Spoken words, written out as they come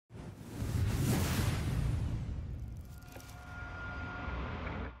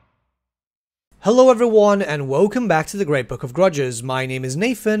Hello everyone and welcome back to the Great Book of Grudges. My name is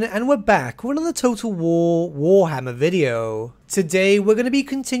Nathan and we're back with another Total War Warhammer video. Today we're going to be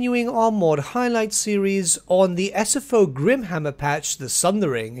continuing our mod highlight series on the SFO Grimhammer patch, the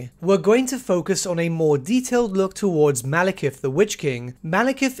Sundering. We're going to focus on a more detailed look towards Malekith the Witch King.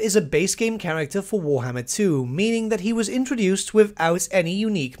 Malekith is a base game character for Warhammer 2, meaning that he was introduced without any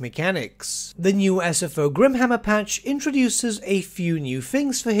unique mechanics. The new SFO Grimhammer patch introduces a few new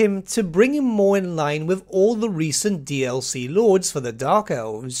things for him to bring him more in line with all the recent DLC lords for the Dark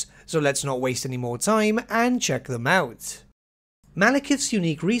Elves, so let's not waste any more time and check them out. Malekith's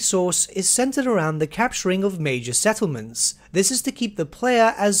unique resource is centered around the capturing of major settlements. This is to keep the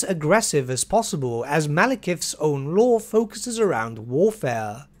player as aggressive as possible, as Malekith's own lore focuses around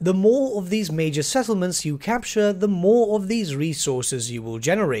warfare. The more of these major settlements you capture, the more of these resources you will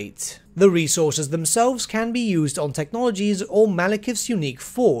generate. The resources themselves can be used on technologies or Malekith's unique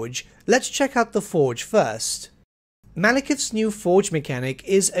forge. Let's check out the forge first. Malekith's new forge mechanic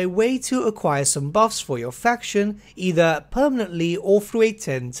is a way to acquire some buffs for your faction, either permanently or through a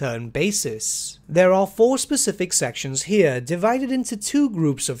 10-turn basis. There are 4 specific sections here, divided into 2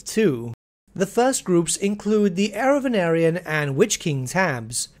 groups of 2. The first groups include the Heir of Anarion and Witch King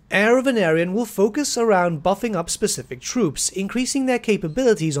tabs. Heir of Anarion will focus around buffing up specific troops, increasing their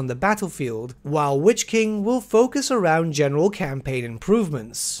capabilities on the battlefield, while Witch King will focus around general campaign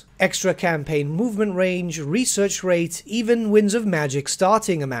improvements. Extra campaign movement range, research rate, even Winds of Magic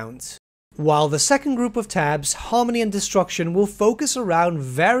starting amount. While the second group of tabs, Harmony and Destruction, will focus around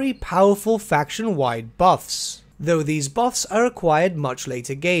very powerful faction-wide buffs. Though these buffs are acquired much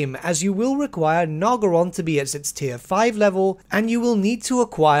later game, as you will require Naldor to be at its tier 5 level, and you will need to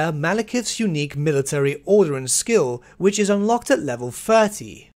acquire Malekith's unique military ordnance skill, which is unlocked at level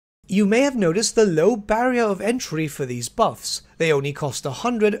 30. You may have noticed the low barrier of entry for these buffs. They only cost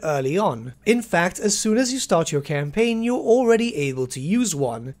 100 early on. In fact, as soon as you start your campaign, you're already able to use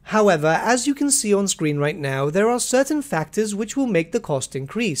one. However, as you can see on screen right now, there are certain factors which will make the cost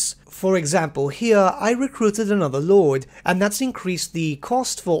increase. For example, here I recruited another lord, and that's increased the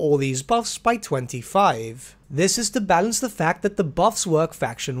cost for all these buffs by 25. This is to balance the fact that the buffs work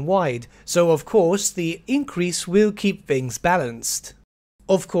faction-wide, so of course the increase will keep things balanced.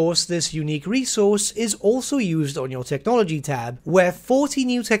 Of course, this unique resource is also used on your technology tab, where 40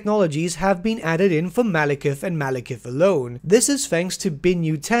 new technologies have been added in for Malekith and Malekith alone. This is thanks to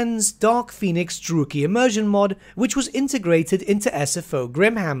Binu 10's Dark Phoenix Druchii Immersion mod, which was integrated into SFO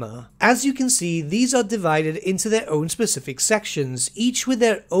Grimhammer. As you can see, these are divided into their own specific sections, each with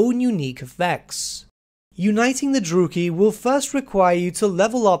their own unique effects. Uniting the Druchii will first require you to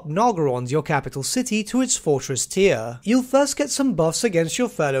level up Naldor, your capital city, to its fortress tier. You'll first get some buffs against your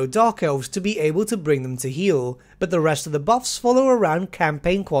fellow Dark Elves to be able to bring them to heal, but the rest of the buffs follow around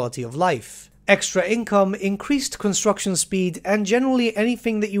campaign quality of life. Extra income, increased construction speed, and generally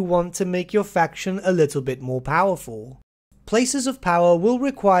anything that you want to make your faction a little bit more powerful. Places of power will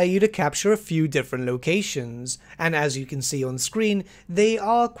require you to capture a few different locations, and as you can see on screen, they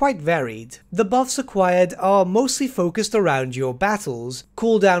are quite varied. The buffs acquired are mostly focused around your battles,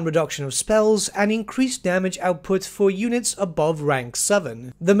 cooldown reduction of spells, and increased damage output for units above rank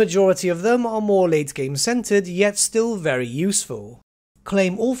 7. The majority of them are more late game centered, yet still very useful.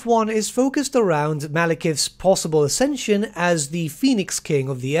 Claim Ulthuan is focused around Malekith's possible ascension as the Phoenix King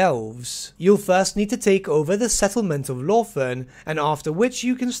of the Elves. You'll first need to take over the settlement of Lorthern, and after which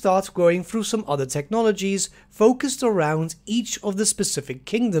you can start going through some other technologies focused around each of the specific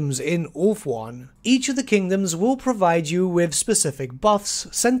kingdoms in Ulthuan. Each of the kingdoms will provide you with specific buffs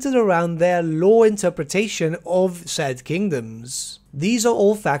centered around their lore interpretation of said kingdoms. These are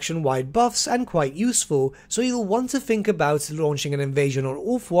all faction-wide buffs and quite useful, so you'll want to think about launching an invasion on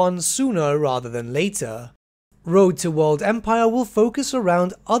Ulthuan sooner rather than later. Road to World Empire will focus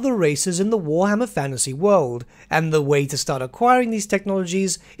around other races in the Warhammer fantasy world, and the way to start acquiring these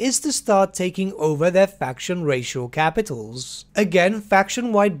technologies is to start taking over their faction racial capitals. Again,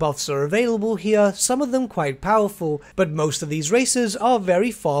 faction-wide buffs are available here, some of them quite powerful, but most of these races are very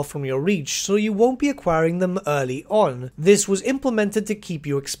far from your reach, so you won't be acquiring them early on. This was implemented to keep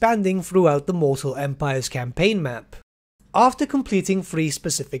you expanding throughout the Mortal Empire's campaign map. After completing 3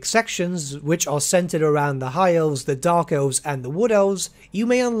 specific sections, which are centered around the High Elves, the Dark Elves, and the Wood Elves, you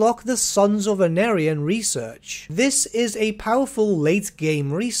may unlock the Sons of Anarion research. This is a powerful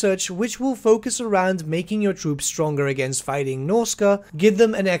late-game research which will focus around making your troops stronger against fighting Norsca, give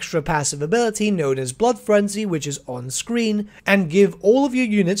them an extra passive ability known as Blood Frenzy, which is on screen, and give all of your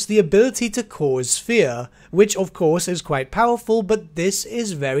units the ability to cause fear, which of course is quite powerful, but this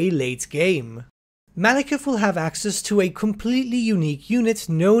is very late game. Malekith will have access to a completely unique unit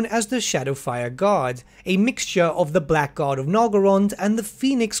known as the Shadowfire Guard, a mixture of the Black Guard of Nalgorond and the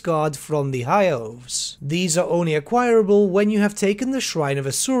Phoenix Guard from the High Elves. These are only acquirable when you have taken the Shrine of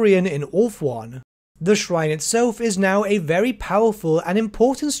Asuryan in Ulthuan. The shrine itself is now a very powerful and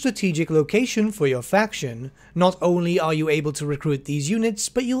important strategic location for your faction. Not only are you able to recruit these units,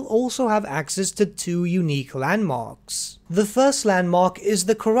 but you'll also have access to 2 unique landmarks. The first landmark is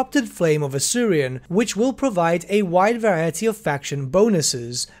the Corrupted Flame of Asuryan, which will provide a wide variety of faction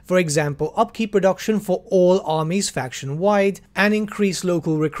bonuses, for example upkeep reduction for all armies faction-wide, and increased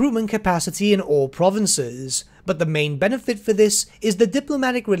local recruitment capacity in all provinces. But the main benefit for this is the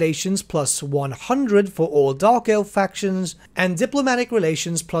Diplomatic Relations plus 100 for all Dark Elf factions, and Diplomatic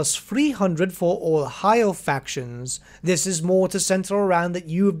Relations plus 300 for all High Elf factions. This is more to center around that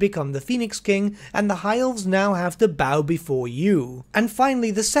you have become the Phoenix King, and the High Elves now have to bow before you. And finally,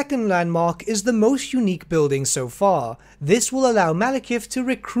 the second landmark is the most unique building so far. This will allow Malekith to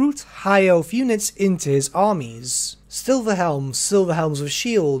recruit High Elf units into his armies. Silver Helms of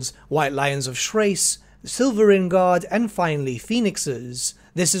Shields, White Lions of Shrace, Silverin Guard, and finally Phoenixes.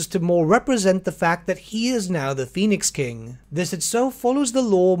 This is to more represent the fact that he is now the Phoenix King. This itself follows the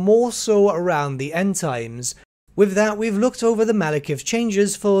lore more so around the end times. With that, we've looked over the Malekith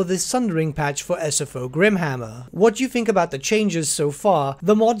changes for the Sundering patch for SFO Grimhammer. What do you think about the changes so far?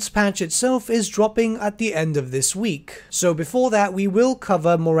 The mods patch itself is dropping at the end of this week, so before that we will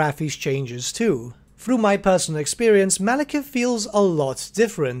cover Morathi's changes too. Through my personal experience, Malekith feels a lot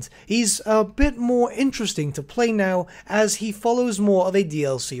different. He's a bit more interesting to play now, as he follows more of a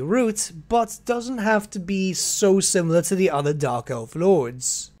DLC route, but doesn't have to be so similar to the other Dark Elf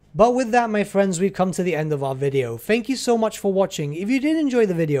Lords. But with that, my friends, we've come to the end of our video. Thank you so much for watching. If you did enjoy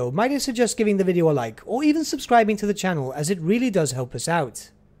the video, might I suggest giving the video a like, or even subscribing to the channel, as it really does help us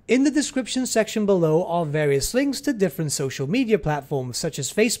out. In the description section below are various links to different social media platforms such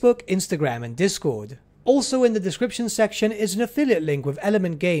as Facebook, Instagram, and Discord. Also in the description section is an affiliate link with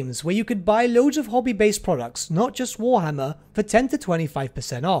Element Games where you could buy loads of hobby-based products, not just Warhammer, for 10 to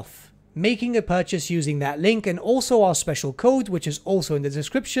 25% off. Making a purchase using that link and also our special code, which is also in the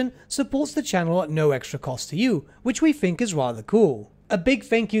description, supports the channel at no extra cost to you, which we think is rather cool. A big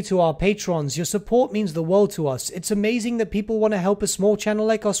thank you to our patrons. Your support means the world to us. It's amazing that people want to help a small channel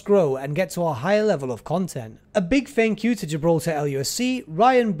like us grow and get to a higher level of content. A big thank you to Gibraltar LUSC,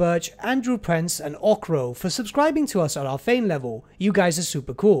 Ryan Bertsche, Andrew Prince, and Okro for subscribing to us at our Fane level. You guys are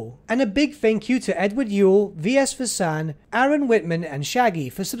super cool. And a big thank you to Edward Yule, VS Vasan, Aaron Whitman, and Shaggy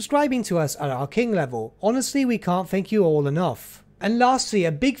for subscribing to us at our King level. Honestly, we can't thank you all enough. And lastly,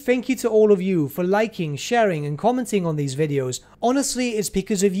 a big thank you to all of you for liking, sharing, and commenting on these videos. Honestly, it's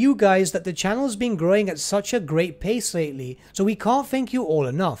because of you guys that the channel has been growing at such a great pace lately, so we can't thank you all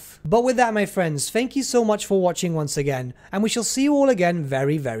enough. But with that, my friends, thank you so much for watching once again, and we shall see you all again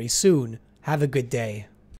very, very soon. Have a good day.